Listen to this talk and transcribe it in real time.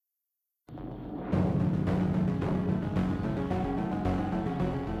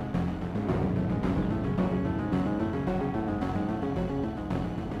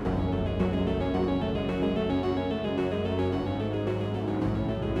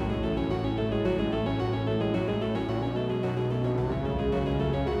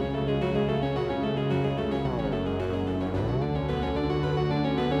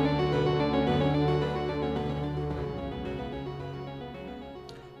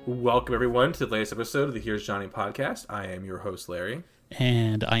Welcome, everyone, to the latest episode of the Here's Johnny podcast. I am your host, Larry.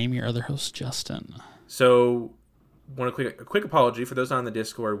 And I am your other host, Justin. So, want a quick apology for those on the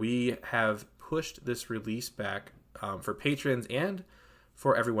Discord. We have pushed this release back for patrons and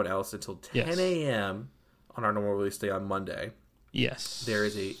for everyone else until 10 a.m. on our normal release day on Monday. Yes. There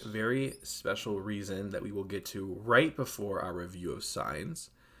is a very special reason that we will get to right before our review of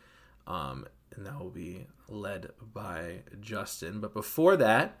Signs. And that will be led by Justin. But before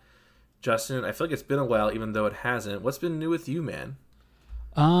that, Justin, I feel like it's been a while, even though it hasn't. What's been new with you, man?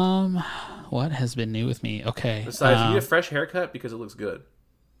 What has been new with me? Okay. Besides, you need a fresh haircut because it looks good.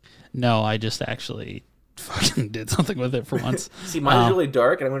 No, I just actually fucking did something with it for once. See, mine's really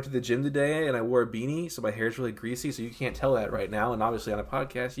dark, and I went to the gym today, and I wore a beanie, so my hair's really greasy, so you can't tell that right now. And obviously on a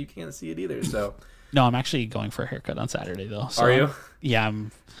podcast, you can't see it either, so... No, I'm actually going for a haircut on Saturday, though. So Are you? Yeah,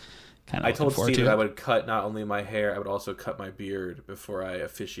 I'm kind of I told Steve to that I would cut not only my hair, I would also cut my beard before I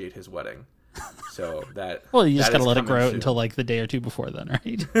officiate his wedding. So that... Well, you just got got to let it grow out soon. until like the day or two before then,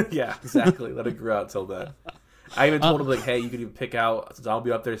 right? Yeah, exactly. Let it grow out till then. I even told him, like, hey, you could even pick out, since I'll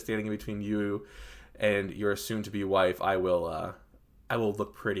be up there standing in between you and your soon-to-be wife, I will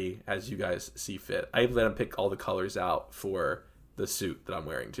look pretty as you guys see fit. I even let him pick all the colors out for the suit that I'm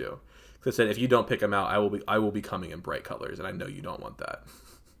wearing, too. Because I said, if you don't pick them out, I will be coming in bright colors, and I know you don't want that.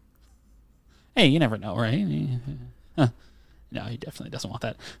 Hey, you never know, right? No, he definitely doesn't want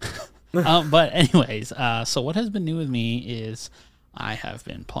that. But anyways, so what has been new with me is I have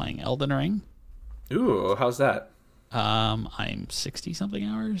been playing Elden Ring. Ooh, how's that? I'm 60-something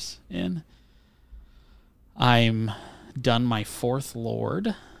hours in. I'm done my 4th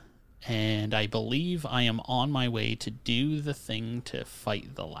Lord, and I believe I am on my way to do the thing to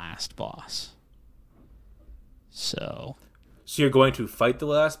fight the last boss. So you're going to fight the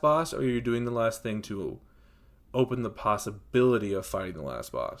last boss, or you're doing the last thing to open the possibility of fighting the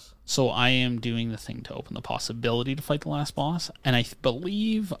last boss? So I am doing the thing to open the possibility to fight the last boss, and I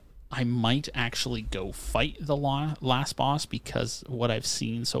believe I might actually go fight the last boss, because what I've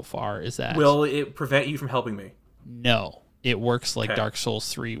seen so far is that... Will it prevent you from helping me? No. It works like Okay. Dark Souls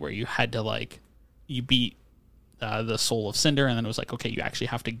 3, where you had to, you beat the Soul of Cinder, and then it was like, okay, you actually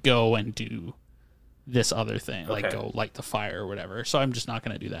have to go and do this other thing, Okay. go light the fire or whatever. So I'm just not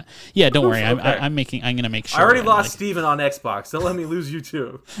going to do that. Yeah, don't worry. Okay. I'm going to make sure. I already and, lost Steven on Xbox. Don't let me lose you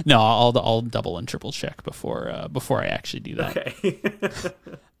too. No, I'll double and triple check before I actually do that. Okay.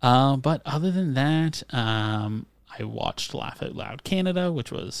 But other than that, I watched Laugh Out Loud Canada,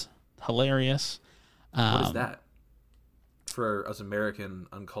 which was hilarious. What is that? For us American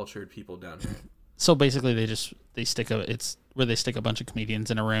uncultured people down here. So basically, they stick a bunch of comedians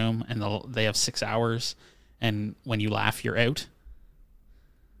in a room, and they have 6 hours, and when you laugh, you're out.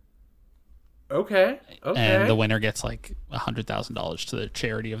 Okay. And the winner gets like $100,000 to the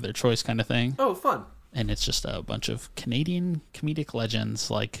charity of their choice, kind of thing. Oh, fun. And it's just a bunch of Canadian comedic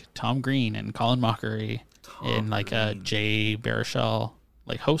legends like Tom Green and Colin Mockery, and Jay Baruchel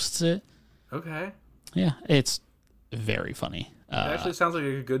hosts it. Okay. Yeah, it's very funny. It actually sounds like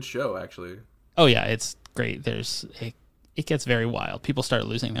a good show, actually. Oh yeah, it's great. It gets very wild. People start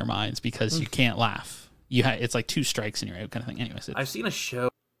losing their minds because you can't laugh. It's like 2 strikes and you're out, kind of thing. Anyways, I've seen a show.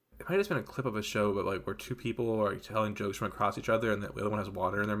 It might have just been a clip of a show, but where 2 people are telling jokes from across each other, and the other one has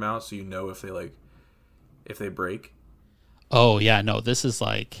water in their mouth, so you know if they break. Oh yeah, no, this is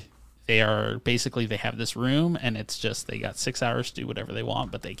they have this room, and it's just they got 6 hours to do whatever they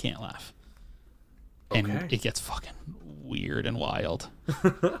want, but they can't laugh. And Okay. it gets fucking weird and wild.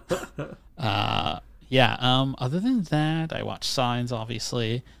 Other than that, I watched Signs,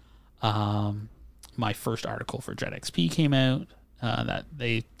 obviously. My first article for Dread XP came out. That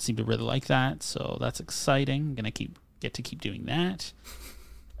they seem to really like that, so that's exciting. Gonna get to keep doing that.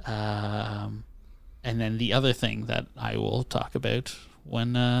 And then the other thing that I will talk about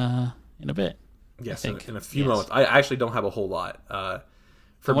when in a bit. Yes, in a few moments. I actually don't have a whole lot.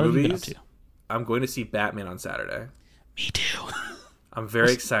 For what movies, have you been up to? I'm going to see Batman on Saturday. Me too. I'm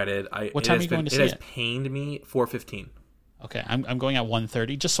very excited. What time are you going to see it? It it? has pained me 4:15. Okay, I'm going at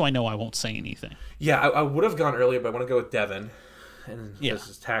 1:30, just so I know I won't say anything. Yeah, I would have gone earlier, but I want to go with Devin. And Yeah. this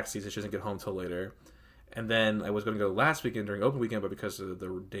is tax season, she doesn't get home till later. And then I was going to go last weekend during open weekend, but because of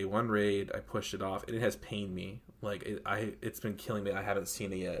the day 1 raid, I pushed it off. And it has pained me. It's been killing me. I haven't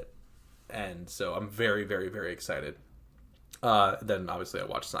seen it yet. And so I'm very, very, very excited. Then obviously I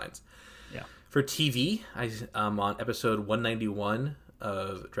watched Signs. Yeah. For TV, I'm on episode 191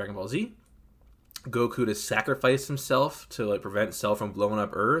 of Dragon Ball Z. Goku to sacrifice himself to prevent Cell from blowing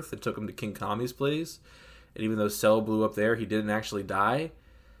up Earth. It took him to King Kami's place. And even though Cell blew up there, he didn't actually die.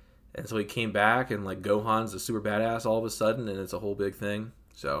 And so he came back, and Gohan's a super badass all of a sudden, and it's a whole big thing.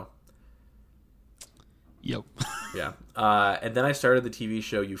 So, Yep. yeah. And then I started the TV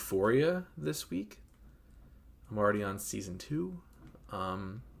show Euphoria this week. I'm already on season 2.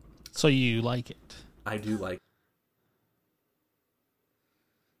 So you like it? I do like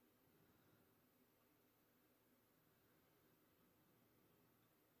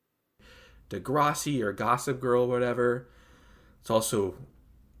Degrassi or Gossip Girl or whatever. It's also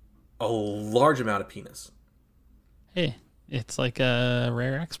a large amount of penis. Hey, it's like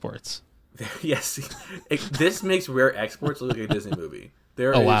rare exports. Yes, this makes Rare Exports look like a Disney movie.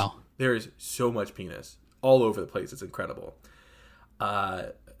 Wow. There is so much penis all over the place. It's incredible.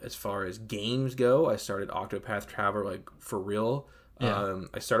 As far as games go, I started Octopath Traveler like for real. Yeah.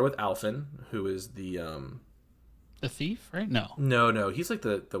 I started with Alphen, who is the thief, right? No. no, he's like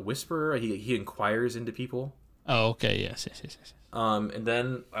the whisperer. He inquires into people. Oh, okay. Yes. And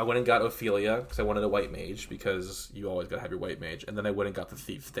then I went and got Ophelia because I wanted a white mage because you always gotta have your white mage. And then I went and got the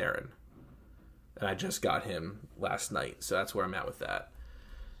thief Theron, and I just got him last night. So that's where I'm at with that.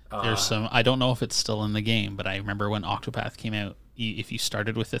 There's some. I don't know if it's still in the game, but I remember when Octopath came out. If you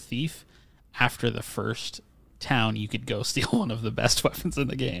started with a thief, after the first town, you could go steal one of the best weapons in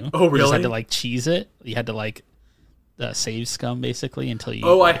the game. Oh, really? You just had to like cheese it. You had to like save scum basically until you.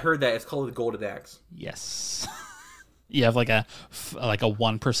 Oh, like, I heard that. It's called the Golden Axe. Yes. You have like a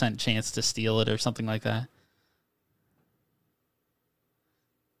 1% chance to steal it or something like that.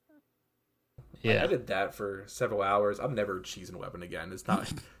 Yeah. I did that for several hours. I'm never cheesing a weapon again. It's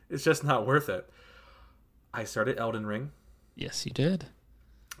not. It's just not worth it. I started Elden Ring. Yes, you did.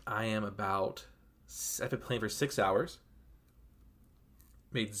 I've been playing for 6 hours.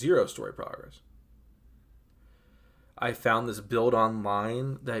 Made 0 story progress. I found this build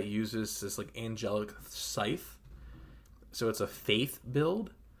online that uses this like angelic scythe. So it's a faith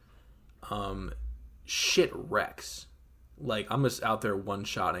build. Shit wrecks. Like I'm just out there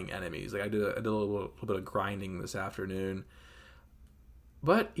one-shotting enemies. Like I did a little bit of grinding this afternoon.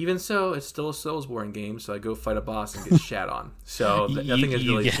 But even so, it's still a Soulsborne game, so I go fight a boss and get shat on. So nothing has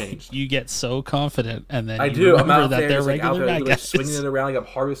really changed. You get so confident, and then I do. I'm out that there, they're just, like, out regular there bad like, guys. swinging it around like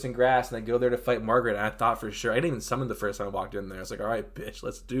I'm harvesting grass, and I go there to fight Margaret. And I thought for sure I didn't even summon the first time I walked in there. I was like, "All right, bitch,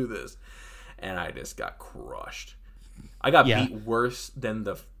 let's do this," and I just got crushed. I got beat worse than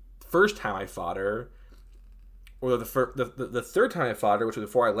the first time I fought her, or the third time I fought her, which was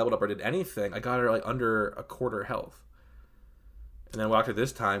before I leveled up or did anything. I got her like under a quarter health. And then I walked her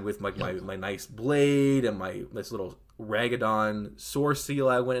this time with like my nice blade and this little Ragadon Soar Seal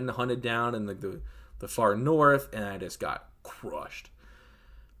I went and hunted down in the far north, and I just got crushed.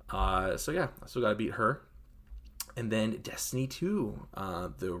 So yeah, I still got to beat her. And then Destiny 2,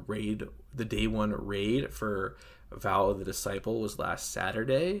 the day 1 raid for Vow of the Disciple was last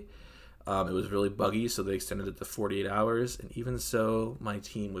Saturday. It was really buggy, so they extended it to 48 hours. And even so, my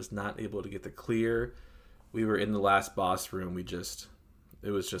team was not able to get the clear. We were in the last boss room. It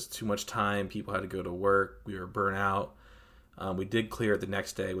was just too much time. People had to go to work. We were burnt out. We did clear it the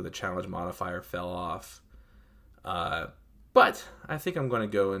next day when the challenge modifier fell off. But I think I'm going to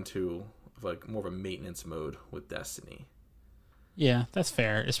go into like more of a maintenance mode with Destiny. Yeah, that's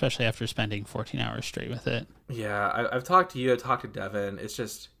fair, especially after spending 14 hours straight with it. Yeah, I've talked to you. I talked to Devin. It's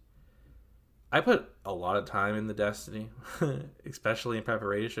just I put a lot of time in the Destiny, especially in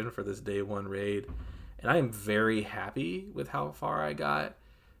preparation for this day 1 raid. And I am very happy with how far I got.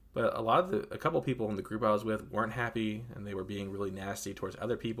 But a couple people in the group I was with weren't happy, and they were being really nasty towards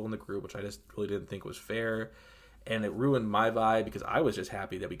other people in the group, which I just really didn't think was fair. And it ruined my vibe because I was just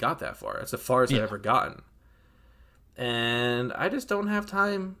happy that we got that far. It's the farthest I've ever gotten. And I just don't have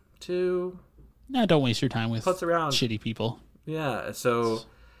time to... No, don't waste your time with putz around. Shitty people. Yeah, so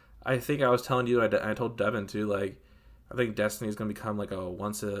I think I was telling you, I told Devin too, like, I think Destiny is going to become like a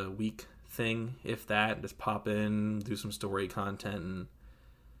once-a-week thing, if that. Just pop in, do some story content, and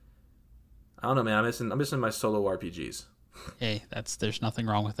I don't know, man. I'm missing my solo RPGs. Hey, there's nothing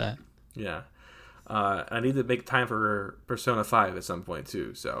wrong with that. Yeah, I need to make time for Persona 5 at some point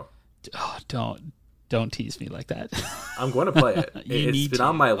too. So, don't tease me like that. I'm going to play it. It's been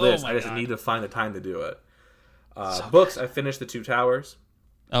on my list. I just need to find the time to do it. Books. I finished the 2 Towers.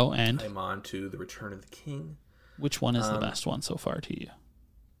 Oh, and I'm on to the Return of the King. Which one is the best one so far to you?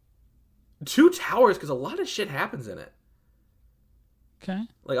 2 Towers, because a lot of shit happens in it. Okay.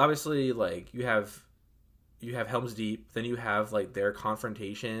 Like, obviously, like, you have Helm's Deep, then you have, like, their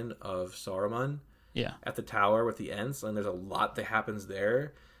confrontation of Saruman at the tower with the Ents, and there's a lot that happens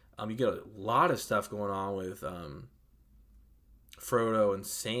there. You get a lot of stuff going on with Frodo and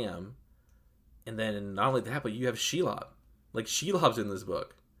Sam, and then not only that, but you have Shelob. Like, Shelob's in this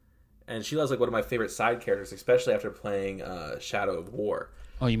book, and Sheila's like one of my favorite side characters, especially after playing Shadow of War.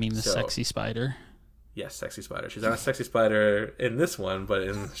 Oh, you mean the sexy spider? Yes, sexy spider. She's not a sexy spider in this one, but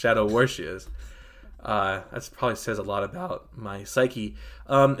in Shadow of War she is. That probably says a lot about my psyche.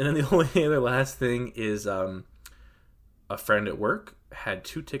 And then the only other last thing is a friend at work had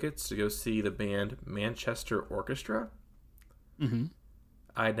 2 tickets to go see the band Manchester Orchestra. Mm-hmm.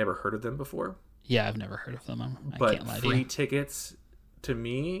 I had never heard of them before. Yeah, I've never heard of them. I but can't lie to free you. tickets to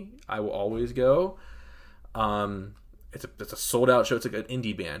me, I will always go. It's a sold out show. It's like an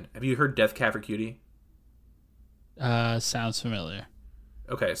indie band. Have you heard Death Cab for Cutie? Sounds familiar.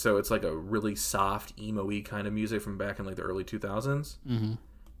 Okay, so it's like a really soft emo-y kind of music from back in like the early 2000s. Mm-hmm.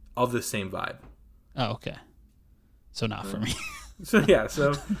 Of the same vibe. Oh, okay. So not for me.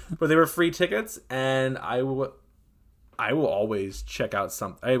 But they were free tickets, and I will always check out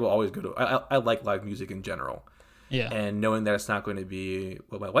I will always go to. I like live music in general. Yeah. And knowing that it's not going to be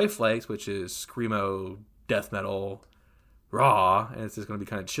what my wife likes, which is screamo, death metal, raw, and it's just going to be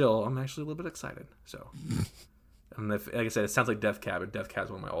kind of chill, I'm actually a little bit excited. So, and like I said, it sounds like Death Cab, and Death Cab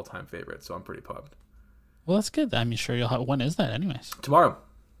is one of my all-time favorites, so I'm pretty pumped. Well, that's good. I'm sure you'll have. When is that, anyways? Tomorrow.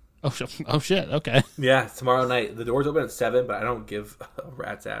 Oh shit. Okay. Yeah, tomorrow night. The doors open at 7, but I don't give a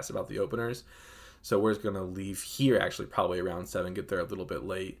rat's ass about the openers. So we're just going to leave here actually probably around 7, get there a little bit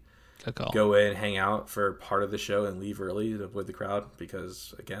late. Good call. Go in, hang out for part of the show, and leave early to avoid the crowd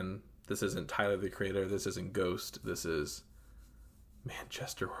because, again, this isn't Tyler the Creator. This isn't Ghost. This is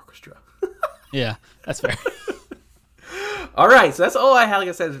Manchester Orchestra. Yeah, that's fair. All right, so that's all I had. Like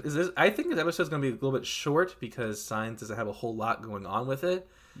I said, I think this episode is going to be a little bit short because Signs doesn't have a whole lot going on with it.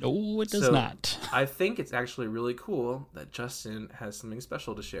 No, it does not. I think it's actually really cool that Justin has something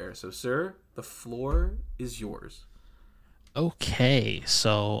special to share. So, sir, the floor is yours. Okay,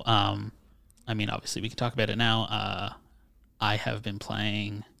 so I mean, obviously we can talk about it now. I have been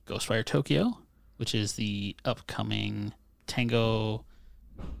playing Ghostwire Tokyo, which is the upcoming Tango.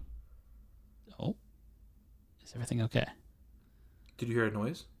 Oh, is everything okay? Did you hear a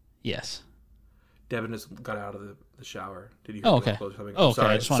noise? Yes. Devin just got out of the shower. Did you hear Oh, okay. something? Oh, okay.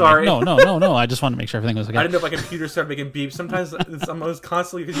 Sorry. I just Sorry. No. I just wanted to make sure everything was okay. I didn't know if my computer started making beeps. Sometimes it's almost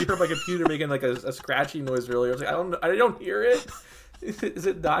constantly because you heard my computer making like a scratchy noise earlier. I was like, I don't hear it. Is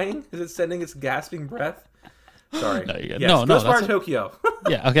it dying? Is it sending its gasping breath? Sorry. No, you're good. Yes, No, Ghostwire Tokyo.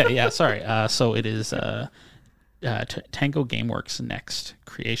 Yeah. Okay. Yeah. Sorry. So it is Tango GameWorks' next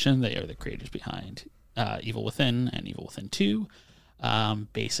creation. They are the creators behind Evil Within and Evil Within 2.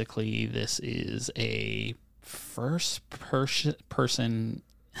 Basically, this is a first-person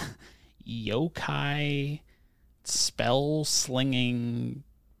yokai spell-slinging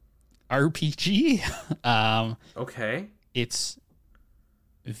RPG. Okay. It's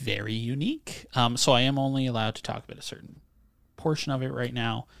very unique. So I am only allowed to talk about a certain portion of it right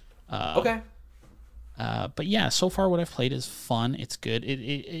now. Okay. But yeah, so far what I've played is fun. It's good.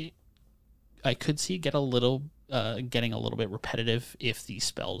 I could see it getting a little bit repetitive if these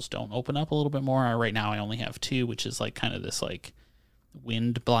spells don't open up a little bit more. Right now I only have 2, which is like kind of this like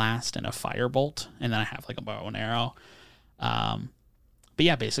wind blast and a firebolt, and then I have like a bow and arrow. But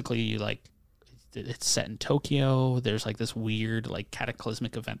yeah, basically like it's set in Tokyo. There's like this weird like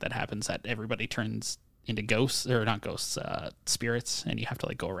cataclysmic event that happens that everybody turns into ghosts, or not ghosts, spirits, and you have to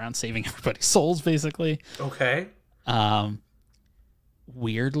like go around saving everybody's souls basically. Okay.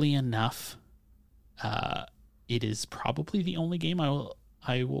 Weirdly enough, it is probably the only game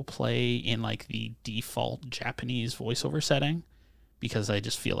I will play in like the default Japanese voiceover setting, because I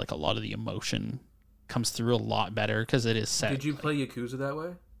just feel like a lot of the emotion comes through a lot better because it is set. Did you play Yakuza that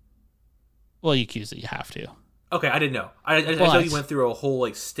way? Well, Yakuza, you have to. Okay, I didn't know. I know you went through a whole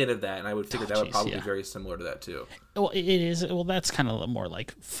like stint of that, and I would figure that would probably be very similar to that too. Well, it is. Well, that's kind of more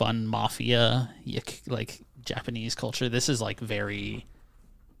like fun mafia, like Japanese culture. This is like very.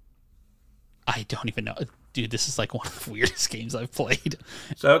 I don't even know, dude. This is like one of the weirdest games I've played.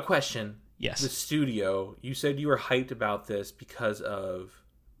 So I have a question. Yes. The studio. You said you were hyped about this because of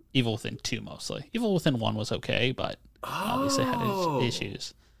Evil Within 2 mostly. Evil Within 1 was okay, but obviously had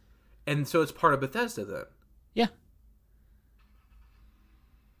issues. And so it's part of Bethesda then? Yeah.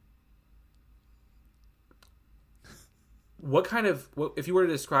 What if you were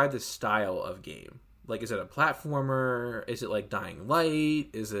to describe the style of game? Like, is it a platformer? Is it like Dying Light?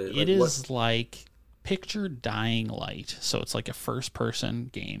 Is it? It is like picture Dying Light. So it's like a first-person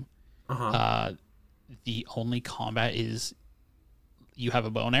game. Uh-huh. The only combat is you have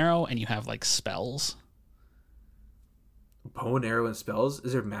a bow and arrow, and you have like spells. Bow and arrow and spells?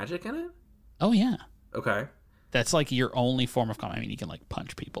 Is there magic in it? Oh yeah. Okay. That's like your only form of combat. I mean, you can like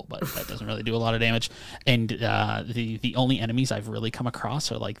punch people, but that doesn't really do a lot of damage. And the only enemies I've really come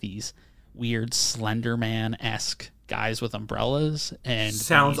across are like these weird Slender Man-esque guys with umbrellas and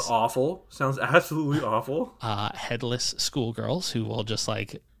Sounds these, awful. Sounds absolutely awful. headless schoolgirls who will just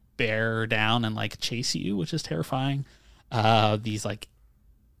like bear down and like chase you, which is terrifying. These like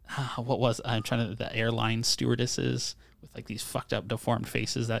the airline stewardesses with like these fucked up deformed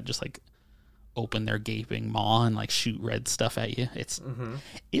faces that just like open their gaping maw and like shoot red stuff at you. It's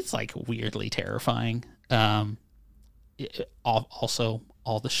like weirdly terrifying. Also,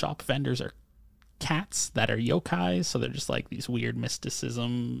 all the shop vendors are cats that are yokais, so they're just like these weird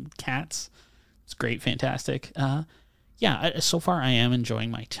mysticism cats. It's great, fantastic. So far I am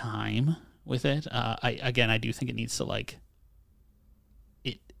enjoying my time with it. I do think it needs to like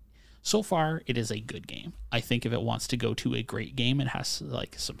it. So far, it is a good game. I think if it wants to go to a great game, it has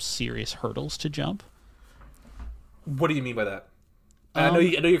like some serious hurdles to jump. What do you mean by that? I know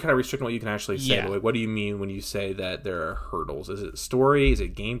you're kind of restricting what you can actually say. Yeah. But like, what do you mean when you say that there are hurdles? Is it story? Is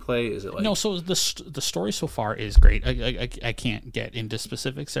it gameplay? Is it like... No, so the story so far is great. I can't get into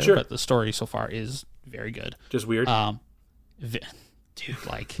specifics there, but the story so far is very good. Just weird? Dude,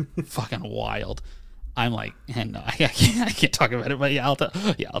 like fucking wild. I'm like, and no, I can't talk about it, but I'll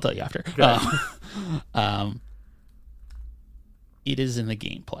tell you after. It is in the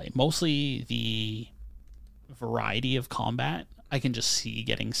gameplay. Mostly the variety of combat I can just see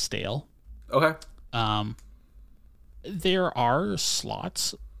getting stale. Okay. There are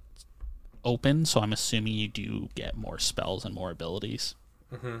slots open, so I'm assuming you do get more spells and more abilities.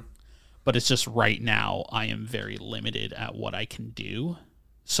 But it's just right now I am very limited at what I can do,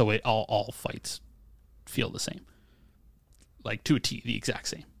 so it all fights feel the same, like to a T, the exact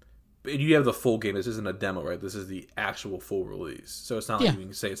same. But you have the full game. This isn't a demo, right? This is the actual full release. So it's not like you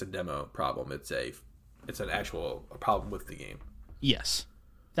can say it's a demo problem. It's an actual problem with the game. Yes.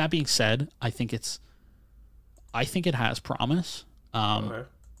 That being said, I think it has promise. Okay.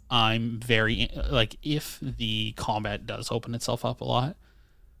 I'm very like, if the combat does open itself up a lot,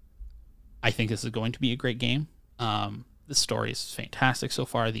 I think this is going to be a great game. The story is fantastic so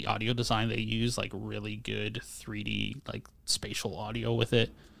far. The audio design they use, like really good 3D like spatial audio with it.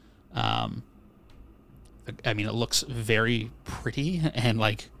 I mean, it looks very pretty, and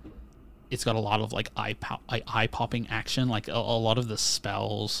like it's got a lot of like eye popping action. Like a lot of the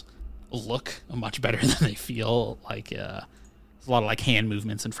spells look much better than they feel. Like there's a lot of like hand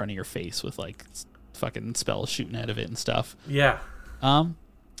movements in front of your face with like fucking spells shooting out of it and stuff. Yeah. But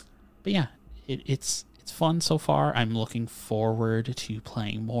yeah, it's fun so far. I'm looking forward to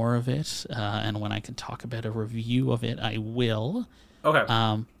playing more of it, and when I can talk about a review of it, I will. Okay.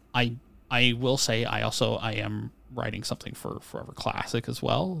 I will say I am writing something for Forever Classic as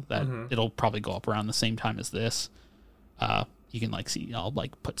well. That it'll probably go up around the same time as this. You can like see, I'll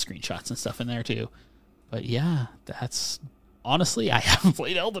like put screenshots and stuff in there too. But yeah, that's honestly, I haven't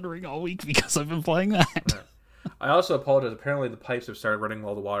played Elden Ring all week because I've been playing that. I also apologize. Apparently, the pipes have started running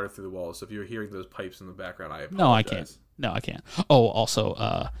all the water through the walls. So if you're hearing those pipes in the background, I apologize. No, I can't. Oh,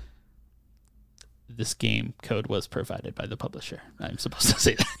 also, this game code was provided by the publisher. I'm supposed to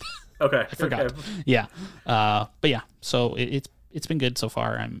say that. Okay, I forgot. Okay. Yeah, but yeah. So it's been good so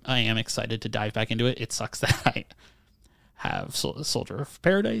far. I am excited to dive back into it. It sucks that I have Soldier of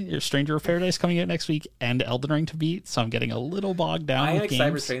Paradise or Stranger of Paradise coming out next week and Elden Ring to beat, so I'm getting a little bogged down. I am with excited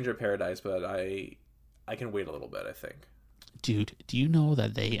for games. Stranger of Paradise, but I can wait a little bit, I think. Dude, do you know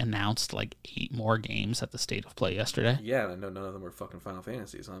that they announced like 8 more games at the State of Play yesterday? Yeah, and I know none of them were fucking Final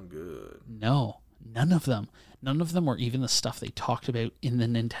Fantasies. So I'm good. No, none of them. None of them were even the stuff they talked about in the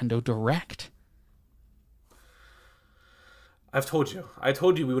Nintendo Direct. I've told you. I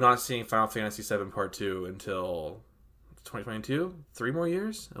told you we were not seeing Final Fantasy VII Part 2 until 2022. 3 more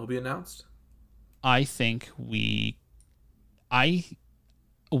years, it'll be announced. I think we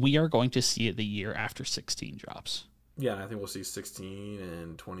are going to see it the year after 16 drops. Yeah, I think we'll see 16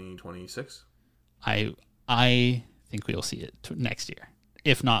 in 2026. I think we'll see it next year,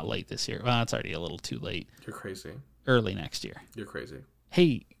 if not late this year. Well, it's already a little too late. You're crazy. Early next year. You're crazy.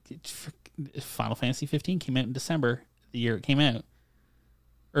 Hey, Final Fantasy 15 came out in December, the year it came out.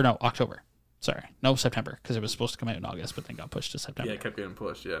 Or no, October. Sorry. No, September, because it was supposed to come out in August, but then got pushed to September. Yeah, it kept getting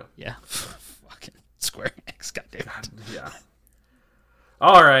pushed, yeah. Yeah. Fucking Square Enix, goddamn. God, yeah.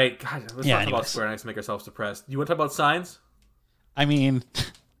 All right. God, let's not talk anyways. about Square Enix to make ourselves depressed. You want to talk about Signs? I mean,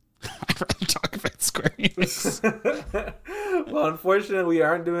 I'd rather talk about Square Enix. Well, unfortunately, we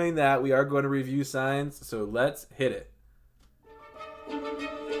aren't doing that. We are going to review Signs, so let's hit it.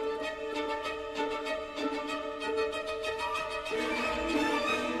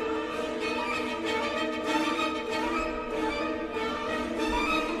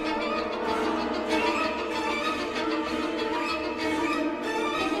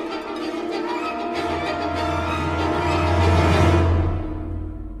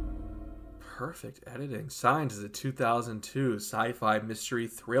 Perfect editing. Signs is a 2002 sci-fi mystery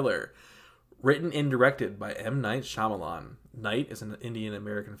thriller written and directed by M. Night Shyamalan. Night is an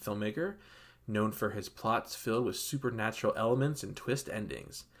Indian-American filmmaker known for his plots filled with supernatural elements and twist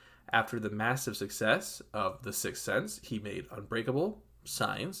endings. After the massive success of The Sixth Sense, he made Unbreakable,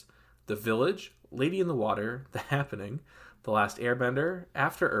 Signs, The Village, Lady in the Water, The Happening, The Last Airbender,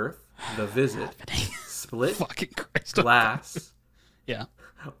 After Earth, The Visit, Split, Fucking Christ. Glass, Yeah.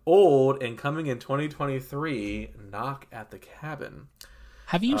 Old, and coming in 2023, Knock at the Cabin.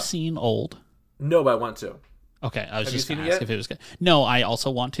 Have you seen Old? No, but I want to. Okay, I was Have just you going seen to it ask yet? if it was good. No, I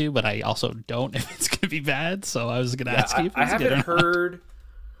also want to, but I also don't if it's going to be bad. So I was going to ask you if it I was good haven't or not. heard.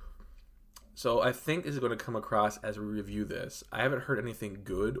 So I think this is going to come across as we review this. I haven't heard anything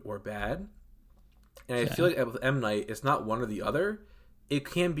good or bad, and I feel like with M. Night, it's not one or the other. It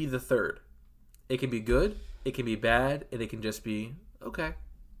can be the third. It can be good, it can be bad, and it can just be okay.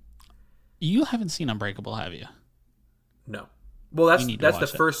 You haven't seen Unbreakable, have you? No. Well, You need to that's the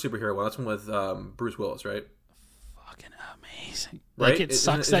watch it. first superhero one. That's one with Bruce Willis, right? Fucking amazing. Right? Like, it Isn't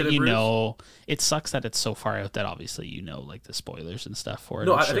sucks it that a you Bruce? know. It sucks that it's so far out that obviously you know, like, the spoilers and stuff for it.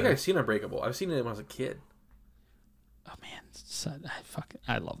 No, I'm I think sure. I've seen Unbreakable. I've seen it when I was a kid. Oh, man.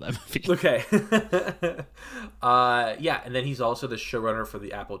 I love that movie. Okay. Yeah, and then he's also the showrunner for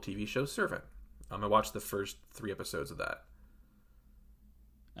the Apple TV show Servant. I watched the first 3 episodes of that.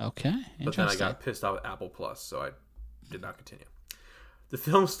 Okay. But then I Interesting. got pissed off at Apple Plus, so I did not continue. The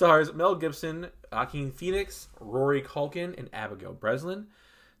film stars Mel Gibson, Joaquin Phoenix, Rory Culkin, and Abigail Breslin.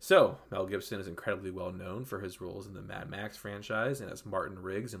 So, Mel Gibson is incredibly well known for his roles in the Mad Max franchise and as Martin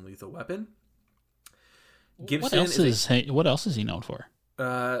Riggs in Lethal Weapon. Gibson What else is he known for?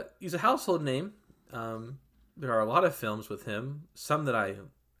 he's a household name. There are a lot of films with him, some that I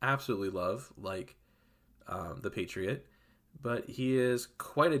absolutely love, like The Patriot. But he is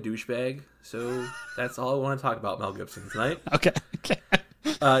quite a douchebag, so that's all I want to talk about Mel Gibson tonight. Okay.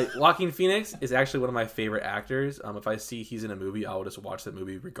 Joaquin Phoenix is actually one of my favorite actors. If I see he's in a movie, I'll just watch that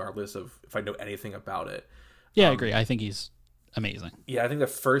movie regardless of if I know anything about it. Yeah, I agree. I think he's amazing. Yeah, I think the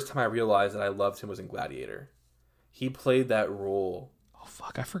first time I realized that I loved him was in Gladiator. He played that role. Oh,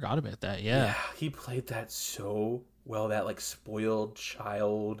 fuck. I forgot about that. Yeah. He played that so well, that like spoiled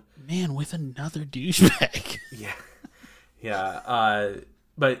child. Man, with another douchebag. Yeah. Yeah.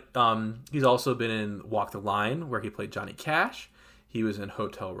 But he's also been in Walk the Line, where he played Johnny Cash. He was in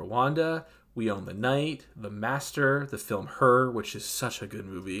Hotel Rwanda, We Own the Night, The Master, the film Her, which is such a good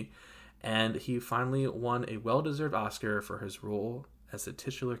movie. And he finally won a well-deserved Oscar for his role as the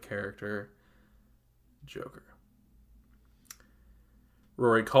titular character, Joker.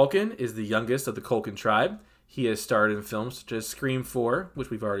 Rory Culkin is the youngest of the Culkin tribe. He has starred in films such as Scream 4, which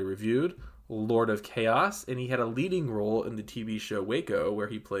we've already reviewed, Lord of Chaos, and he had a leading role in the TV show Waco, where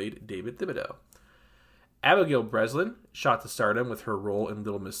he played David Thibodeau. Abigail Breslin shot to stardom with her role in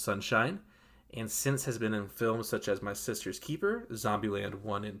Little Miss Sunshine, and since has been in films such as My Sister's Keeper, Zombieland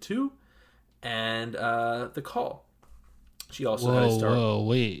 1 and 2, and The Call. She also had a star. Whoa,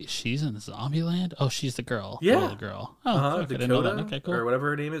 wait. She's in Zombieland? Oh, she's the girl. Yeah. The little girl. Oh, fuck, I didn't know that. Dakota, Okay, cool. or whatever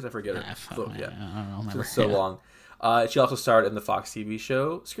her name is. I forget her. Fuck, So, man, yeah. I don't remember. It was so Yeah. long. She also starred in the Fox TV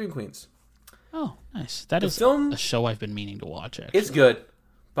show Scream Queens. Oh, nice. That The is film- a show I've been meaning to watch, actually. It's good,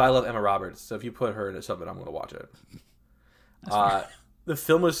 but I love Emma Roberts, so if you put her into something, I'm going to watch it. The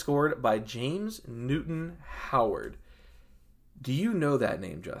film was scored by James Newton Howard. Do you know that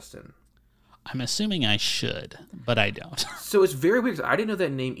name, Justin? I'm assuming I should, but I don't. So it's very weird. 'Cause I didn't know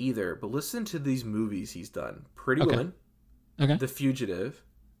that name either, but listen to these movies he's done. Pretty Okay. Woman, Okay. The Fugitive,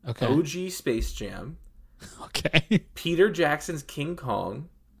 Okay. OG Space Jam, Okay. Peter Jackson's King Kong.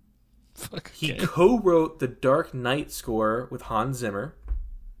 Fuck. He Okay. co-wrote the Dark Knight score with Hans Zimmer,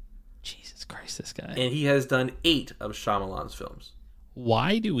 Jesus Christ, this guy. and he has done 8 of Shyamalan's films.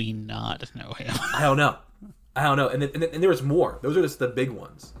 Why do we not know him? I don't know. And there was more. Those are just the big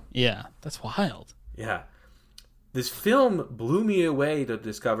ones. Yeah, that's wild. Yeah. This film blew me away to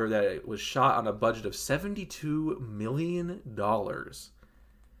discover that it was shot on a budget of $72 million.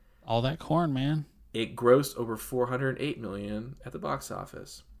 All that corn, man. It grossed over $408 million at the box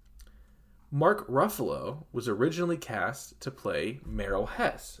office. Mark Ruffalo was originally cast to play Merrill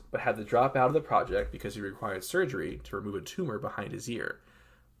Hess, but had to drop out of the project because he required surgery to remove a tumor behind his ear.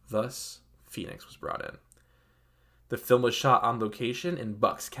 Thus, Phoenix was brought in. The film was shot on location in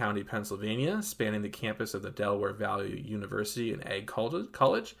Bucks County, Pennsylvania, spanning the campus of the Delaware Valley University and Ag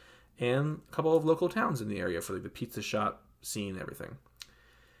College, and a couple of local towns in the area for like the pizza shop scene and everything.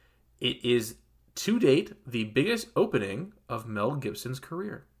 It is, to date, the biggest opening of Mel Gibson's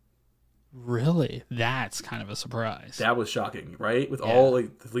career. Really? That's kind of a surprise. That was shocking, right? With Yeah. all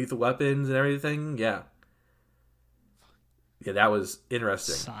like the lethal weapons and everything. Yeah. Yeah, that was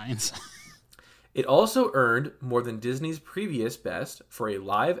interesting. Signs. It also earned more than Disney's previous best for a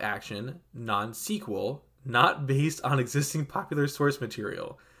live-action, non-sequel, not based on existing popular source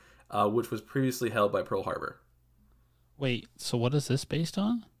material, which was previously held by Pearl Harbor. Wait, so what is this based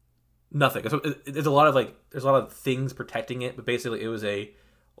on? Nothing. So there's a lot of things protecting it, but basically it was a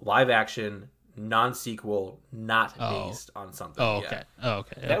live-action, non-sequel, not based on something. Oh, okay. Yeah. Oh,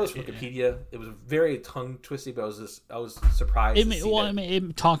 okay. That was Okay, Wikipedia. It was very tongue-twisty, but I was surprised to see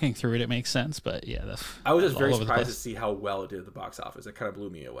that. Talking through it, it makes sense, but yeah, I was just very all over the surprised to place. see how well it did at the box office. It kind of blew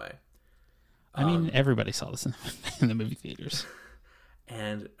me away. I mean, everybody saw this in the movie theaters.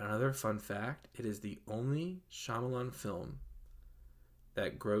 And another fun fact, it is the only Shyamalan film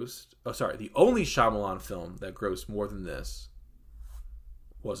that grossed... Oh, sorry. The only Shyamalan film that grossed more than this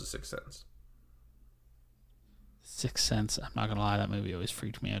was The Sixth Sense. Sixth Sense. I'm not gonna lie, that movie always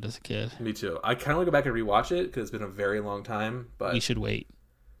freaked me out as a kid. Me too. I kind of want to go back and rewatch it because it's been a very long time. But We should wait,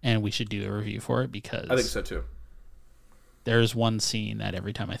 and we should do a review for it because I think so too. there's one scene that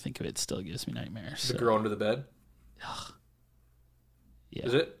every time I think of it still gives me nightmares. The So, girl under the bed. yeah,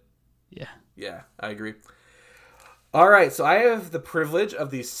 Is it? yeah. Yeah, I agree. All right, so I have the privilege of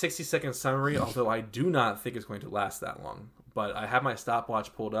the 60-second summary, although I do not think it's going to last that long. But I have my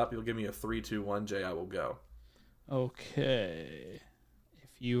stopwatch pulled up. You'll give me a 3, 2, 1, Jay. I will go. Okay. If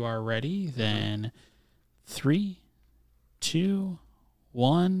you are ready, then 3, 2,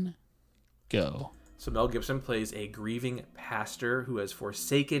 1, go. So Mel Gibson plays a grieving pastor who has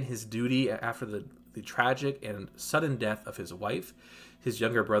forsaken his duty after the tragic and sudden death of his wife. His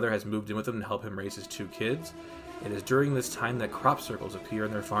younger brother has moved in with him to help him raise his 2 kids. It is during this time that crop circles appear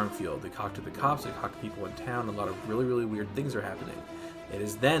in their farm field. They talk to the cops, they talk to people in town, and a lot of really, really weird things are happening. It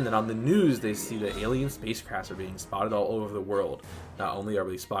is then that on the news they see that alien spacecrafts are being spotted all over the world. Not only are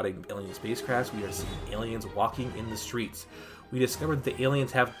we spotting alien spacecrafts, we are seeing aliens walking in the streets. We discover that the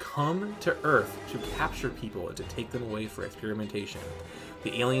aliens have come to Earth to capture people and to take them away for experimentation.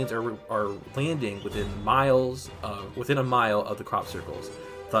 The aliens are landing within a mile of the crop circles.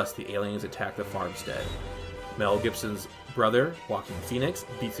 Thus, the aliens attack the farmstead. Mel Gibson's brother, Joaquin Phoenix,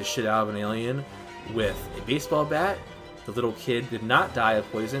 beats the shit out of an alien with a baseball bat. The little kid did not die of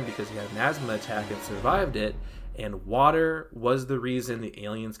poison because he had an asthma attack and survived it. And water was the reason the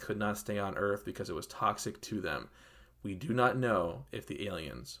aliens could not stay on Earth because it was toxic to them. We do not know if the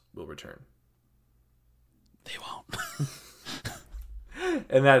aliens will return. They won't.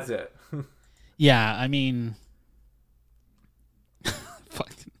 And that's it. Yeah, I mean, fuck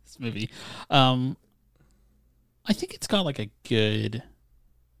this movie. I think it's got like a good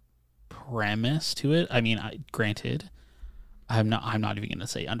premise to it. I mean, granted, I'm not even gonna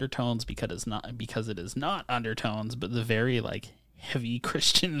say undertones because it is not undertones, but the very like heavy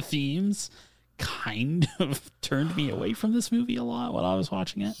Christian themes kind of turned me away from this movie a lot while I was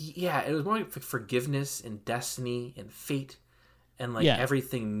watching it. Yeah, it was more like forgiveness and destiny and fate. And like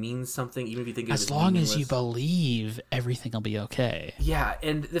everything means something, even if you think it's as long meaningless. as you believe, everything will be okay. Yeah,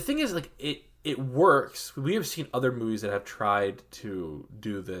 and the thing is, like, it works. We have seen other movies that have tried to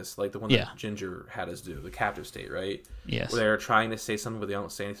do this, like the one that Ginger had us do, The Captive State, right? Yes. Where they're trying to say something, but they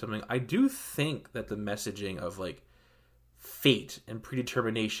don't say something. I do think that the messaging of like fate and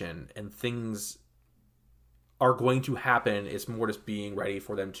predetermination and things are going to happen is more just being ready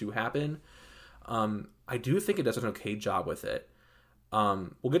for them to happen. I do think it does an okay job with it.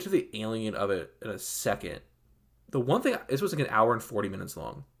 We'll get to the alien of it in a second. The one thing, this was like an hour and 40 minutes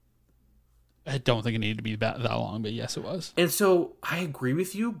long. I don't think it needed to be that long, but yes, it was. And so I agree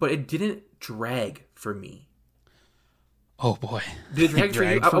with you, but it didn't drag for me. Oh boy. Did it drag for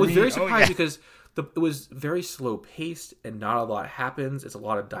you? I was very surprised because it was very slow paced and not a lot happens. It's a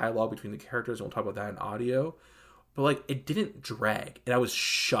lot of dialogue between the characters, and we'll talk about that in audio. But like, it didn't drag, and I was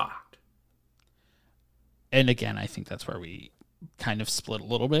shocked. And again, I think that's where we kind of split a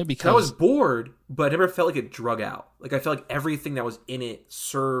little bit because I was bored, but I never felt like it drug out. Like I felt like everything that was in it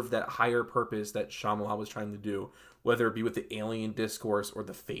served that higher purpose that Shyamalan was trying to do, whether it be with the alien discourse or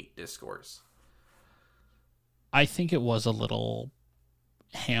the fate discourse. I think it was a little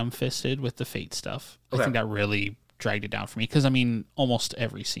ham-fisted with the fate stuff. Okay. I think that really dragged it down for me because I mean, almost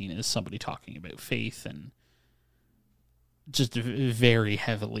every scene is somebody talking about faith and just very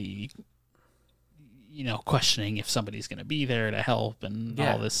heavily, questioning if somebody's going to be there to help and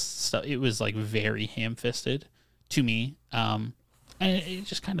all this stuff. It was like very ham-fisted to me. And it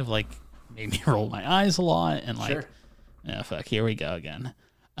just kind of like made me roll my eyes a lot and like, yeah, fuck, here we go again.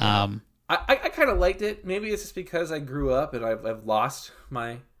 I kind of liked it. Maybe it's just because I grew up and I've lost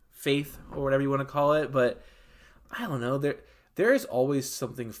my faith or whatever you want to call it, but I don't know. There is always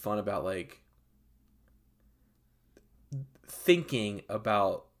something fun about like thinking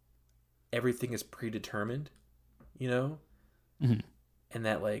about everything is predetermined, you know? Mm-hmm. And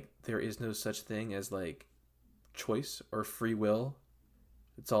that like there is no such thing as like choice or free will.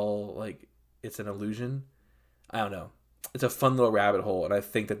 It's all like it's an illusion. I don't know. It's a fun little rabbit hole, and I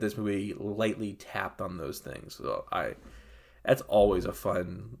think that this movie lightly tapped on those things. So that's always a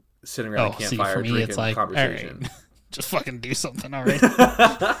fun sitting around a campfire for me, drinking it's like, conversation. all right, just fucking do something, all right?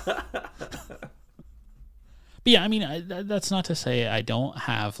 But yeah, I mean, that's not to say I don't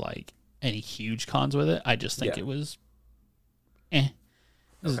have like any huge cons with it. I just think it was, It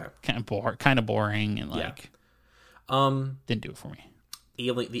was kind of boring, and like, didn't do it for me.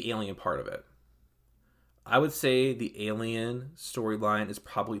 The alien part of it. I would say the alien storyline is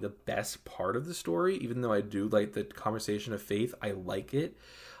probably the best part of the story, even though I do like the conversation of faith. I like it.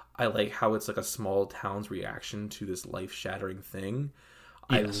 I like how it's like a small town's reaction to this life-shattering thing.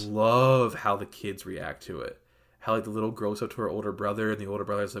 Yes. I love how the kids react to it. How like the little girl goes up to her older brother, and the older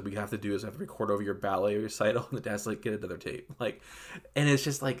brother's like, "We have to do this. I have to record over your ballet recital." And the dad's like, "Get another tape." Like, and it's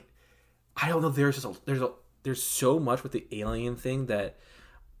just like, I don't know. There's so much with the alien thing that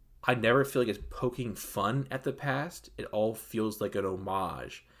I never feel like it's poking fun at the past. It all feels like an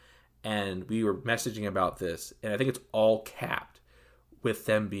homage. And we were messaging about this, and I think it's all capped with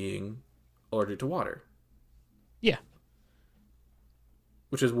them being allergic to water. Yeah.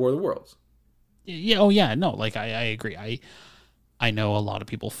 Which is War of the Worlds. Yeah. Oh, yeah. No, like, I agree. I know a lot of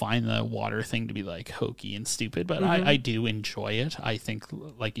people find the water thing to be, like, hokey and stupid, but I do enjoy it. I think,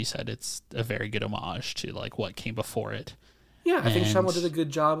 like you said, it's a very good homage to, like, what came before it. Yeah, I think Shyamalan did a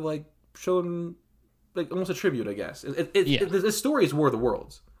good job, like, showing, like, almost a tribute, I guess. The story is War of the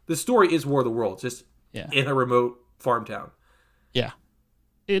Worlds. The story is War of the Worlds, just in a remote farm town. Yeah.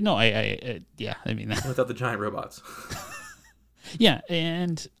 I mean... Without the giant robots. Yeah,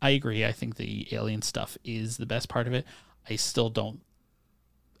 and I agree. I think the alien stuff is the best part of it. I still don't...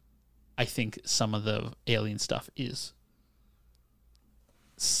 I think some of the alien stuff is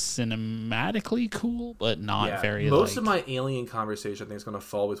cinematically cool, but not very. Most of my alien conversation, I think, is going to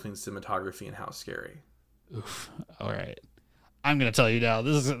fall between cinematography and how scary. Oof. All right, I'm going to tell you now.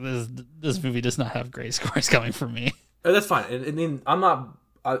 This movie does not have great scores coming from me. That's fine. I mean, I'm not.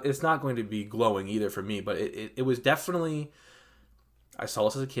 It's not going to be glowing either for me, but it was definitely. I saw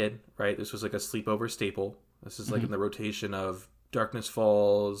this as a kid, right? This was like a sleepover staple. This is like in the rotation of Darkness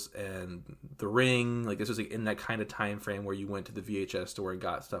Falls and The Ring. Like this was like in that kind of time frame where you went to the VHS store and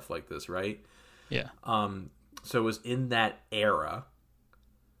got stuff like this, right? Yeah. So it was in that era.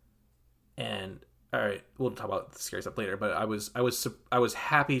 And all right, we'll talk about the scary stuff later. But I was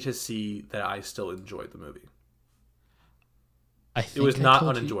happy to see that I still enjoyed the movie. It was not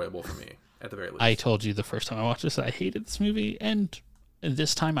unenjoyable for me at the very least. I told you the first time I watched this, I hated this movie, and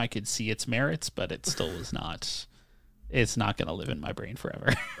this time I could see its merits, but it still was not. It's not going to live in my brain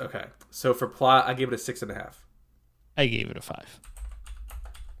forever. Okay. So for plot, I gave it a 6.5. I gave it a 5.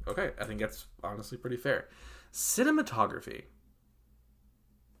 Okay. I think that's honestly pretty fair. Cinematography.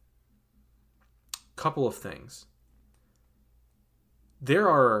 Couple of things. There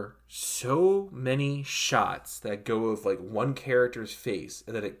are so many shots that go of like one character's face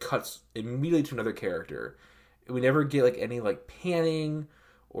and then it cuts immediately to another character. And we never get like any like panning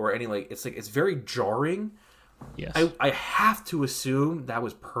or any like it's very jarring. Yes. I have to assume that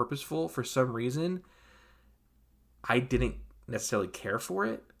was purposeful for some reason. I didn't necessarily care for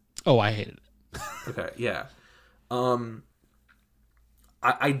it. Oh, I hated it. Okay, yeah.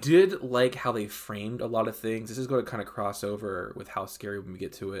 I did like how they framed a lot of things. This is going to kind of cross over with how scary when we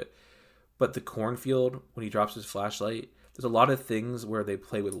get to it. But the cornfield, when he drops his flashlight, there's a lot of things where they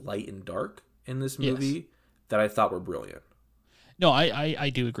play with light and dark in this movie that I thought were brilliant. No, I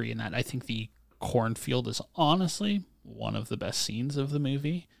do agree in that. I think the cornfield is honestly one of the best scenes of the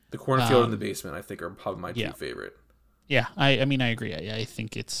movie. The cornfield in the basement, I think, are probably my two favorite. Yeah, I mean, I agree. I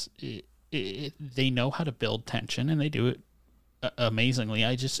think they know how to build tension, and they do it amazingly.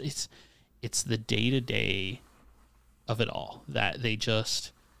 It's the day-to-day of it all that they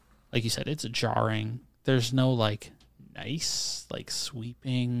just, like you said, it's jarring. There's no like nice like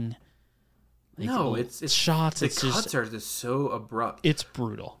sweeping. Like, no, it's shots. The cuts are just so abrupt. It's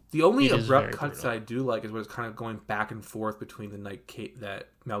brutal. The only abrupt cuts that I do like is when it's kind of going back and forth between the night that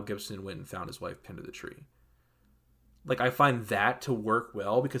Mel Gibson went and found his wife pinned to the tree. Like, I find that to work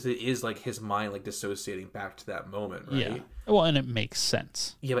well because it is like his mind like dissociating back to that moment, right? Yeah. Well, and it makes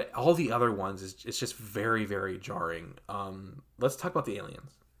sense. Yeah, but all the other ones it's just very, very jarring. Let's talk about the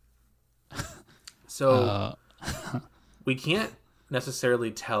aliens. So we can't necessarily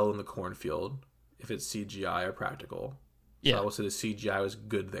tell in the cornfield if it's CGI or practical. So I will say the CGI was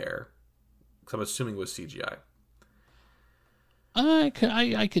good there. Because I'm assuming it was CGI.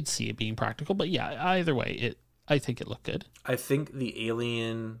 I could see it being practical, but yeah, either way, I think it looked good. I think the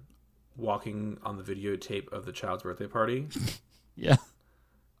alien walking on the videotape of the child's birthday party. Yeah.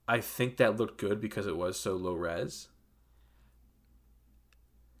 I think that looked good because it was so low res.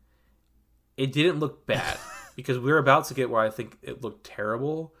 It didn't look bad because we were about to get where I think it looked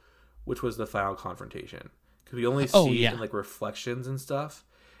terrible, which was the final confrontation. Because we only see it in like reflections and stuff.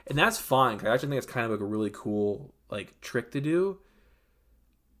 And that's fine. I actually think it's kind of like a really cool like trick to do.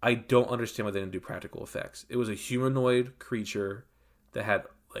 I don't understand why they didn't do practical effects. It was a humanoid creature that had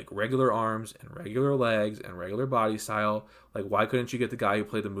like regular arms and regular legs and regular body style. Like, why couldn't you get the guy who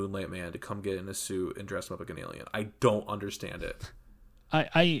played the Moonlight Man to come get in a suit and dress him up like an alien? I don't understand it.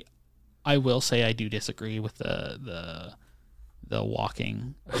 I will say I do disagree with the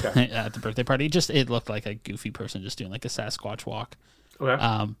walking at the birthday party. Just it looked like a goofy person just doing like a Sasquatch walk.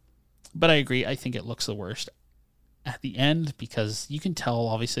 Okay. But I agree. I think it looks the worst at the end because you can tell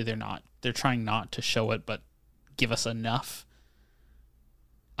obviously they're trying not to show it, but give us enough.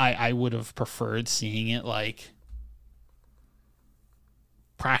 I would have preferred seeing it like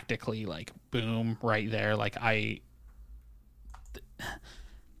practically like boom right there. Like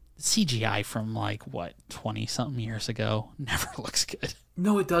CGI from like what 20 something years ago never looks good.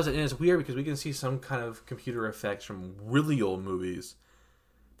 No, it doesn't. And it's weird because we can see some kind of computer effects from really old movies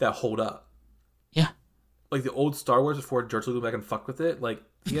that hold up. Yeah. Like the old Star Wars before George Lucas went back and fucked with it. Like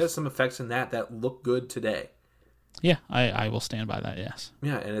he has some effects in that look good today. Yeah, I will stand by that, yes.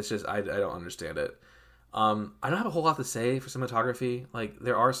 Yeah, and it's just, I don't understand it. I don't have a whole lot to say for cinematography. Like,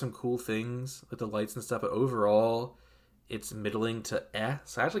 there are some cool things, like the lights and stuff, but overall, it's middling to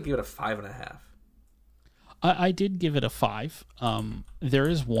So I actually give it a 5.5. I did give it a 5. There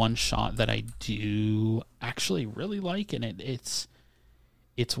is one shot that I do actually really like, and it's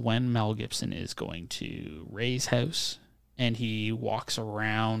when Mel Gibson is going to Ray's house, and he walks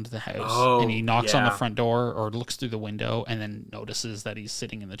around the house and he knocks on the front door or looks through the window and then notices that he's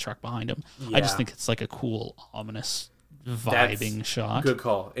sitting in the truck behind him. Yeah. I just think it's like a cool, ominous, vibing shot. Good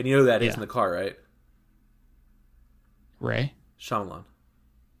call. And you know who that is in the car, right? Ray? Shyamalan.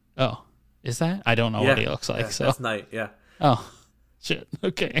 Oh, is that? I don't know what he looks like. So that's Night, yeah. Oh, shit.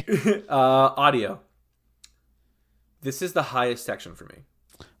 Okay. Audio. This is the highest section for me.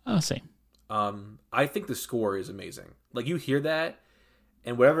 Oh, same. I think the score is amazing. Like you hear that,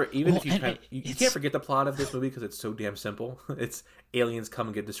 and whatever. Even if you can't forget the plot of this movie because it's so damn simple. It's aliens come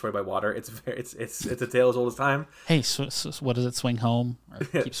and get destroyed by water. It's a tale as old as time. Hey, what is it? Swing home or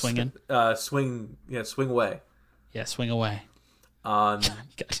keep swinging? Swing away. Yeah, swing away. God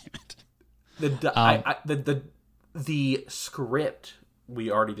damn it. The script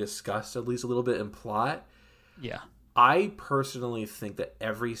we already discussed at least a little bit in plot. Yeah. I personally think that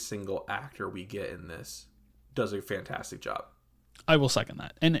every single actor we get in this does a fantastic job. I will second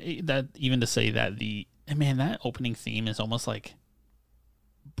that. And that even to say that that opening theme is almost like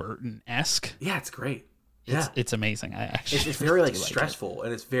Burton-esque. Yeah, it's great. It's amazing. I actually it's very like stressful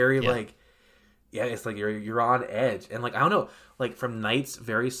and it's very like it's like you're on edge. And like I don't know, like from Knight's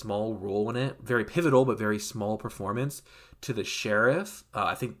very small role in it, very pivotal but very small performance to the sheriff,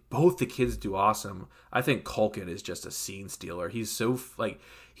 I think both the kids do awesome. I think Culkin is just a scene stealer. He's so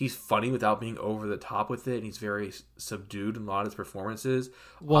he's funny without being over the top with it, and he's very subdued in a lot of his performances.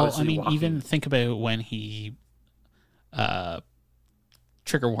 Well, obviously, I mean, even think about when he,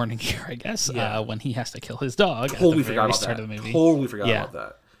 trigger warning here, I guess, when he has to kill his dog. Totally forgot about that. Totally forgot about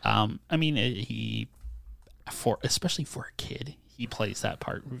that. I mean, especially for a kid, he plays that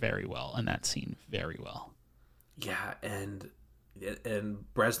part very well, and that scene very well. Yeah, and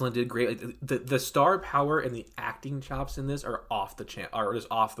Breslin did great. Like, the star power and the acting chops in this are off the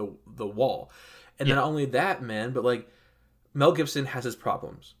off the wall. And not only that, man, but like Mel Gibson has his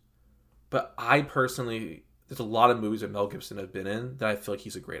problems. But I personally, there's a lot of movies that Mel Gibson has been in that I feel like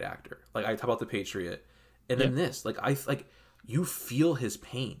he's a great actor. Like I talk about The Patriot, and then this, you feel his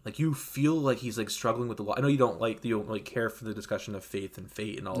pain. Like you feel like he's like struggling with the law. I know you don't care for the discussion of faith and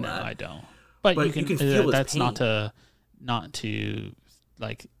fate and all that. No, I don't. But you can feel that's pain. not to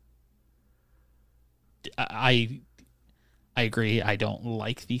like. I agree. I don't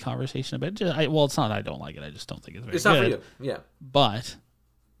like the conversation about it. Well, it's not that I don't like it. I just don't think it's very good. It's not for you. Yeah. But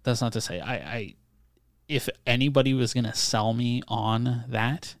that's not to say if anybody was going to sell me on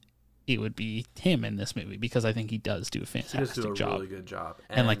that, it would be him in this movie, because I think he does do a He does fantastic do a job. really good job.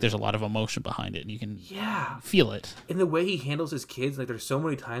 And like there's a lot of emotion behind it, and you can feel it. And the way he handles his kids, like there's so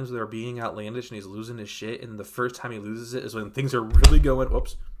many times where they're being outlandish and he's losing his shit, and the first time he loses it is when things are really going,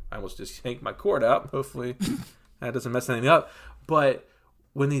 whoops, I almost just yanked my cord out. Hopefully that doesn't mess anything up. But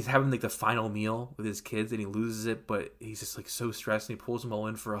when he's having like the final meal with his kids and he loses it, but he's just like so stressed and he pulls them all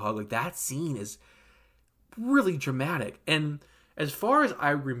in for a hug, like that scene is really dramatic. And as far as I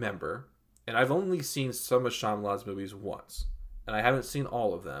remember, and I've only seen some of Shyamalan's movies once, and I haven't seen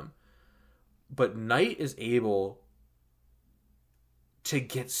all of them, but Night is able to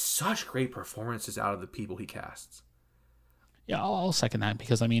get such great performances out of the people he casts. Yeah, I'll second that,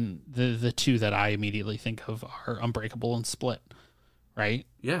 because I mean the two that I immediately think of are Unbreakable and Split, right?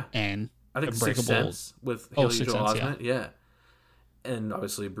 Yeah, and I think Sixth Sense with Haley Joel Osment, yeah, and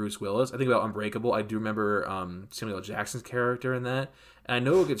obviously Bruce Willis. I think about Unbreakable. I do remember Samuel L. Jackson's character in that, and I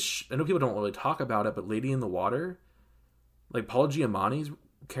know I know people don't really talk about it, but Lady in the Water, like Paul Giamatti's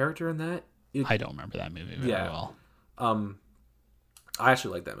character in that. I don't remember that movie very well. I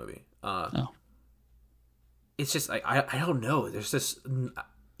actually like that movie. It's just I don't know. There's this,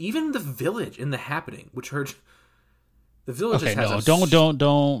 even The Village in The Happening, which heard The Village. Okay, just has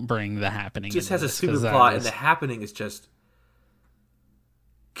don't bring The Happening. Just has a stupid plot, and The Happening is just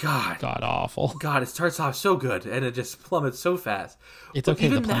God awful. God, it starts off so good and it just plummets so fast. It's okay.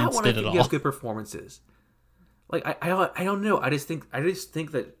 Even the that one, did I think it he all. has good performances. Like I don't know. I just think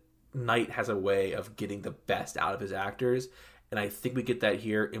that Night has a way of getting the best out of his actors, and I think we get that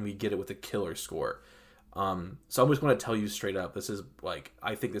here, and we get it with a killer score. So I'm just going to tell you straight up, this is like,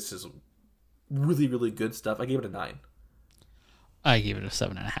 I think this is really, really good stuff. I gave it a 9. I gave it a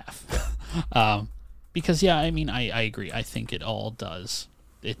 7.5. Because yeah, I mean, I agree. I think it does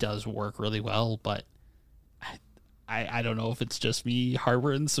work really well, but I don't know if it's just me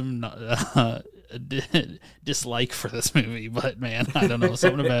harboring some dislike for this movie, but man, I don't know,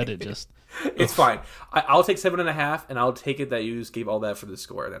 something about it just. It's fine. I'll take 7.5, and I'll take it that you just gave all that for the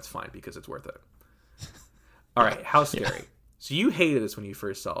score. That's fine, because it's worth it. All right, how scary. Yeah. So you hated this when you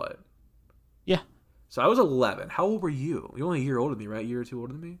first saw it. Yeah. So I was 11. How old were you? You're only a year older than me, right? A year or two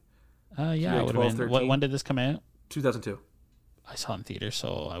older than me? Yeah, I would have been. When did this come out? 2002. I saw it in theater,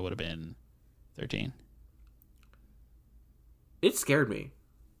 so I would have been 13. It scared me.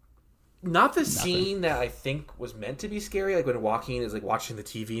 Not the scene that I think was meant to be scary, like when Joaquin is like watching the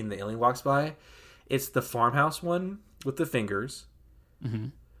TV and the alien walks by. It's the farmhouse one with the fingers. Mm-hmm.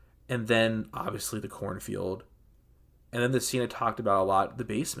 And then, obviously, the cornfield. And then the scene I talked about a lot, the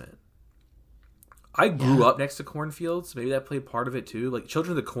basement. I grew up next to cornfields. So maybe that played part of it, too. Like,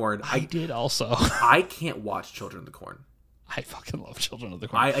 Children of the Corn. I did also. I can't watch Children of the Corn. I fucking love Children of the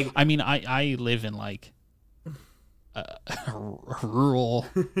Corn. I mean, I live in, like, rural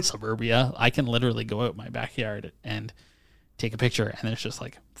suburbia. I can literally go out my backyard and take a picture, and there's just,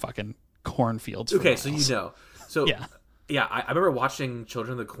 like, fucking cornfields. Okay, so you know. So, yeah. Yeah, I remember watching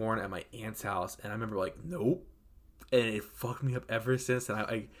Children of the Corn at my aunt's house, and I remember like, nope, and it fucked me up ever since.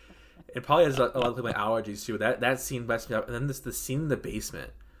 And it probably has a lot to do with my allergies too. That scene messed me up, and then the scene in the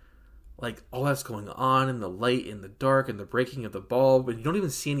basement, like all that's going on in the light, in the dark, and the breaking of the bulb, and you don't even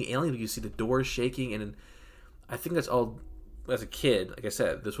see any alien, but you see the doors shaking, and I think that's all. As a kid, like I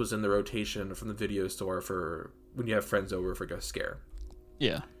said, this was in the rotation from the video store for when you have friends over for a scare.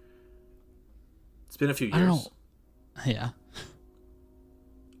 Yeah, it's been a few years. I don't know. Yeah.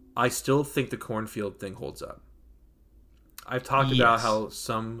 I still think the cornfield thing holds up. I've talked about how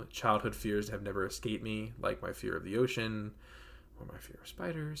some childhood fears have never escaped me, like my fear of the ocean or my fear of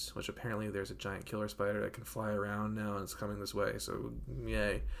spiders, which apparently there's a giant killer spider that can fly around now and it's coming this way, so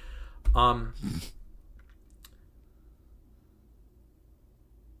yay.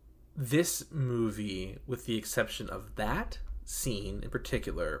 This movie, with the exception of that scene in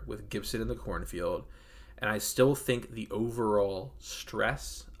particular with Gibson in the cornfield, and I still think the overall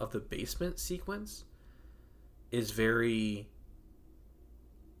stress of the basement sequence is very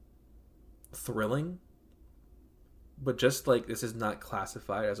thrilling. But just like this is not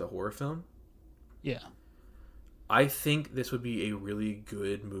classified as a horror film. Yeah. I think this would be a really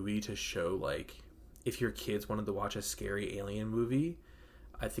good movie to show, like, if your kids wanted to watch a scary alien movie,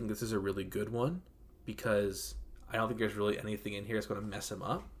 I think this is a really good one. Because I don't think there's really anything in here that's going to mess them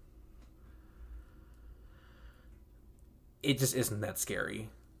up. It just isn't that scary.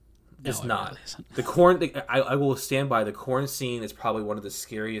 It's not. Really isn't. The corn. I will stand by the corn scene is probably one of the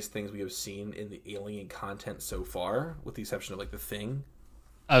scariest things we have seen in the alien content so far, with the exception of like The Thing.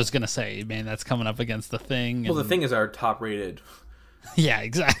 I was gonna say, man, that's coming up against The Thing. Well, The Thing is our top-rated. Yeah,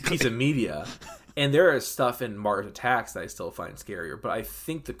 exactly. Piece of media, And there is stuff in Mars Attacks that I still find scarier, but I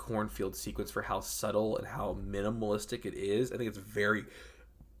think the cornfield sequence, for how subtle and how minimalistic it is, I think it's very,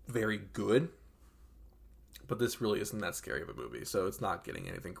 very good. But this really isn't that scary of a movie, so it's not getting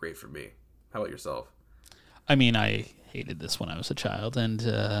anything great for me. How about yourself? I mean, I hated this when I was a child, and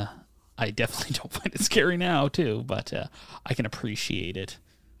I definitely don't find it scary now, too, but I can appreciate it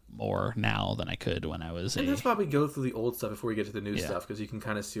more now than I could when I was and that's why we go through the old stuff before we get to the new Yeah. stuff, because you can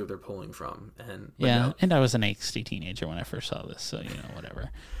kind of see what they're pulling from. And and I was an angsty teenager when I first saw this, so, whatever.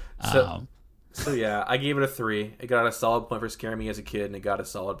 So yeah, I gave it a 3. It got a solid point for scaring me as a kid, and it got a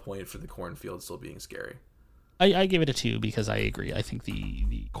solid point for the cornfield still being scary. I give it a 2 because I agree. I think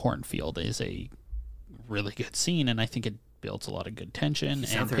the cornfield is a really good scene, and I think it builds a lot of good tension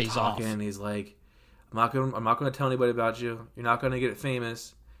He's and out there pays talking, off. and he's like, I'm not gonna tell anybody about you. You're not gonna get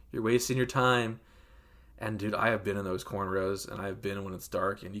famous. You're wasting your time. And dude, I have been in those cornrows, and I've been when it's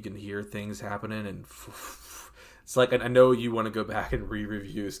dark, and you can hear things happening, and it's like, I know you want to go back and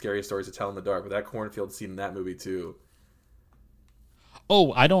re-review Scary Stories to Tell in the Dark, but that cornfield scene in that movie too.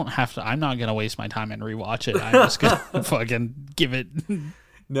 Oh, I don't have to. I'm not gonna waste my time and rewatch it. I'm just gonna fucking give it.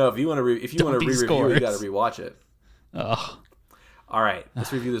 No, if you want to re-review it, you got to rewatch it. Ugh. All right,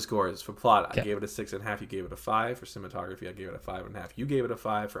 let's review the scores. For plot, I gave it a 6.5. You gave it a 5. For cinematography, I gave it a 5.5. You gave it a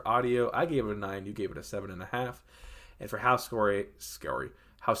 5. For audio, I gave it a 9. You gave it a 7.5. And for how scary,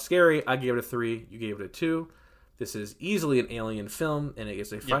 I gave it a 3. You gave it a 2. This is easily an Alien film, and it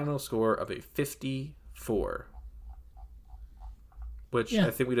gets a final score of a 54. Which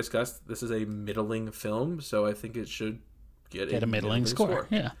I think we discussed. This is a middling film, so I think it should get a middling score.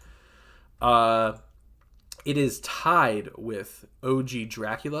 Yeah. It is tied with OG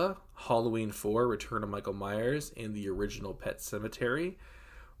Dracula, Halloween 4, Return of Michael Myers, and the original Pet Sematary.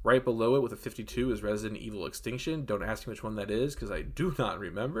 Right below it with a 52 is Resident Evil Extinction. Don't ask me which one that is, because I do not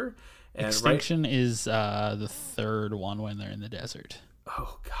remember. And Extinction is the third one when they're in the desert.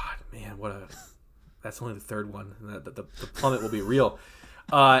 Oh, God, man, that's only the third one. The plummet will be real.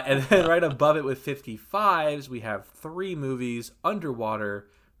 And then right above it with 55s, we have 3 movies: Underwater,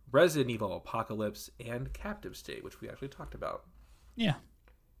 Resident Evil Apocalypse, and Captive State, which we actually talked about. Yeah.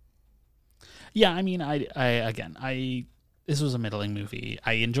 Yeah, I mean, this was a middling movie.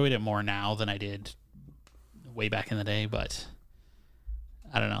 I enjoyed it more now than I did way back in the day, but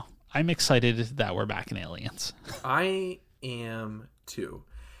I don't know. I'm excited that we're back in Aliens. I am too.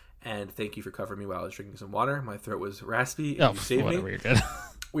 And thank you for covering me while I was drinking some water. My throat was raspy, and you saved me. You're good.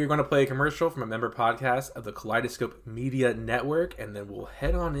 We're going to play a commercial from a member podcast of the Kaleidoscope Media Network, and then we'll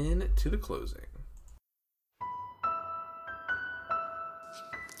head on in to the closing.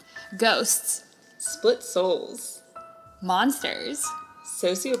 Ghosts. Split souls. Monsters.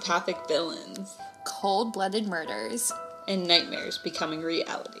 Sociopathic villains. Cold-blooded murders. And nightmares becoming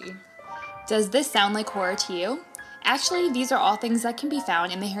reality. Does this sound like horror to you? Actually, these are all things that can be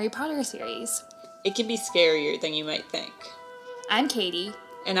found in the Harry Potter series. It can be scarier than you might think. I'm Katie.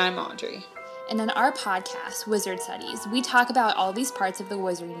 And I'm Audrey. And on our podcast, Wizard Studies, we talk about all these parts of the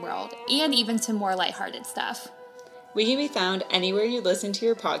wizarding world, and even some more lighthearted stuff. We can be found anywhere you listen to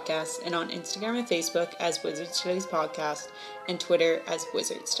your podcasts, and on Instagram and Facebook as Wizard Studies Podcast, and Twitter as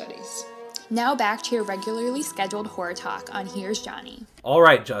Wizard Studies. Now back to your regularly scheduled horror talk on Here's Johnny. All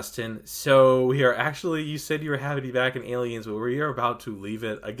right, Justin. So we are actually, you said you were happy to be back in Aliens, but we are about to leave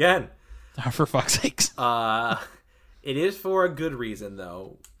it again. For fuck's sakes. It is for a good reason,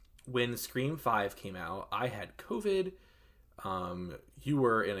 though. When Scream 5 came out, I had COVID. You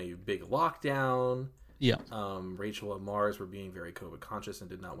were in a big lockdown. Yeah. Rachel and Mars were being very COVID conscious and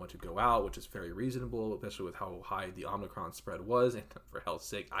did not want to go out, which is very reasonable, especially with how high the Omicron spread was. And for hell's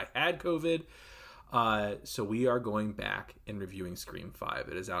sake, I had COVID. So we are going back and reviewing Scream 5.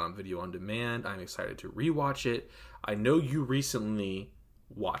 It is out on video on demand. I'm excited to rewatch it. I know you recently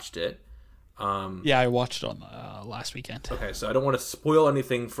watched it. Yeah, I watched it on last weekend. Okay, so I don't want to spoil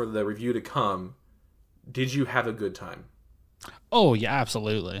anything for the review to come. Did you have a good time? Oh, yeah,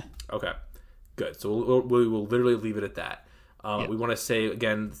 absolutely. Okay, good. So we will literally leave it at that. Yeah. We want to say,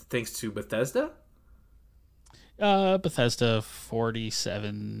 again, thanks to Bethesda. Bethesda,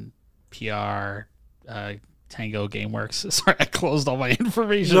 47 PR, Tango Gameworks. Sorry, I closed all my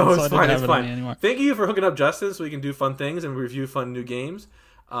information. No, it's so fine. I It's didn't have it fine. on me anymore. Thank you for hooking up Justin so we can do fun things and review fun new games.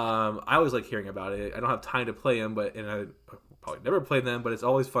 I always like hearing about it. I don't have time to play them, and I probably never play them, but it's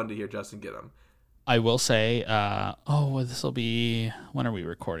always fun to hear Justin get them. I will say, this will be, when are we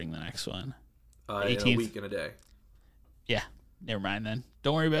recording the next one? 18th. In a week and a day. Yeah, never mind then.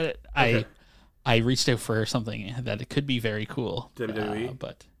 Don't worry about it. Okay. I reached out for something that it could be very cool. WWE?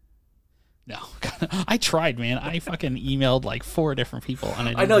 But No, I tried, man. I fucking emailed like 4 different people,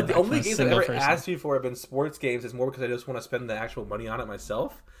 and I know the only games I've ever asked you for have been sports games. It's more because I just want to spend the actual money on it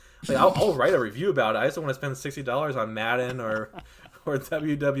myself. Like I'll write a review about it. I just don't want to spend $60 on Madden or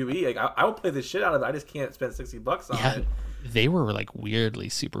WWE. Like I will play the shit out of it. I just can't spend $60 on it. They were like weirdly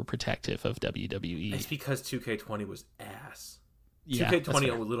super protective of WWE. It's because 2K20 was ass. Yeah, 2K20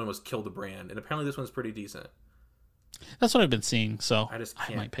 literally almost killed the brand, and apparently this one's pretty decent. That's what I've been seeing, so I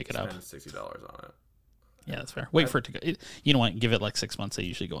might pick it up. Spend $60 on it. Yeah, that's fair. Wait for it to go. You know what? Give it like 6 months. They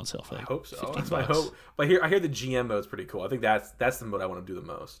usually go on sale for like I hope so. $15. That's my hope. But I hear the GM mode's pretty cool. I think that's the mode I want to do the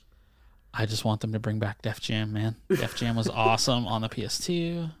most. I just want them to bring back Def Jam, man. Def Jam was awesome on the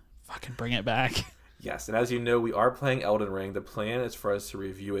PS2. Fucking bring it back. Yes, and as you know, we are playing Elden Ring. The plan is for us to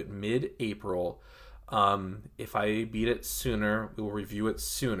review it mid-April. If I beat it sooner, we will review it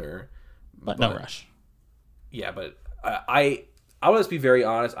sooner. But no rush. Yeah, but I will just be very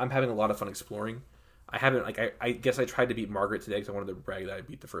honest. I'm having a lot of fun exploring. I haven't I guess I tried to beat Margaret today because I wanted to brag that I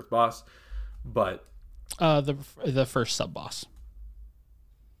beat the first boss, but the first sub boss.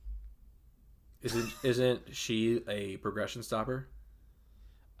 Isn't she a progression stopper?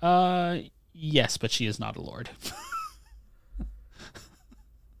 Yes, but she is not a lord.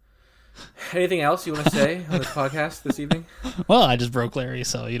 Anything else you want to say on this podcast this evening? Well, I just broke Larry,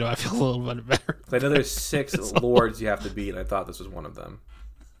 so I feel a little bit better. I know there's 6 lords you have to beat, and I thought this was one of them.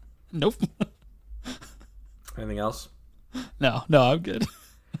 Nope. Anything else? No, I'm good.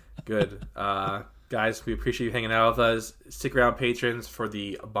 Good. Guys, we appreciate you hanging out with us. Stick around, patrons, for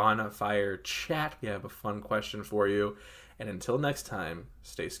the bonfire chat. We have a fun question for you. And until next time,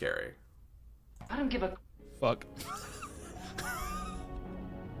 stay scary. I don't give a fuck.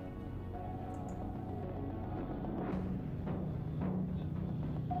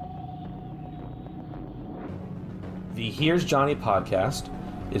 The Here's Johnny podcast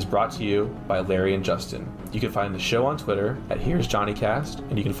is brought to you by Larry and Justin. You can find the show on Twitter at Here's Johnny Cast,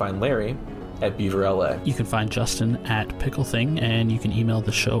 and you can find Larry at Beaver LA. You can find Justin at PickleThing, and you can email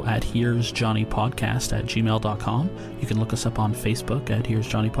the show at here'sjohnnypodcast@gmail.com. You can look us up on Facebook at Here's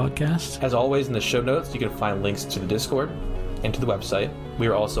Johnny Podcast. As always, in the show notes, you can find links to the Discord and to the website. We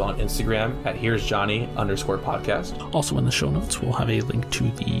are also on Instagram at Here's Johnny_podcast. Also in the show notes, we'll have a link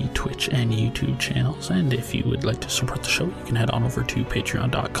to the Twitch and YouTube channels. And if you would like to support the show, you can head on over to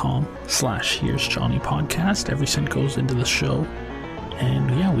patreon.com/Here's Johnny Podcast. Every cent goes into the show.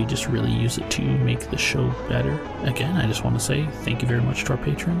 And yeah, we just really use it to make the show better. Again, I just want to say thank you very much to our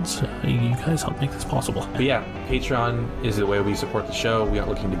patrons. You guys help make this possible. But yeah, Patreon is the way we support the show. We aren't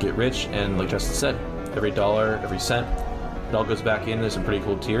looking to get rich. And like Justin said, every dollar, every cent, it all goes back in. There's some pretty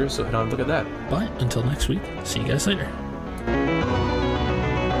cool tiers, so head on and look at that. But until next week, see you guys later.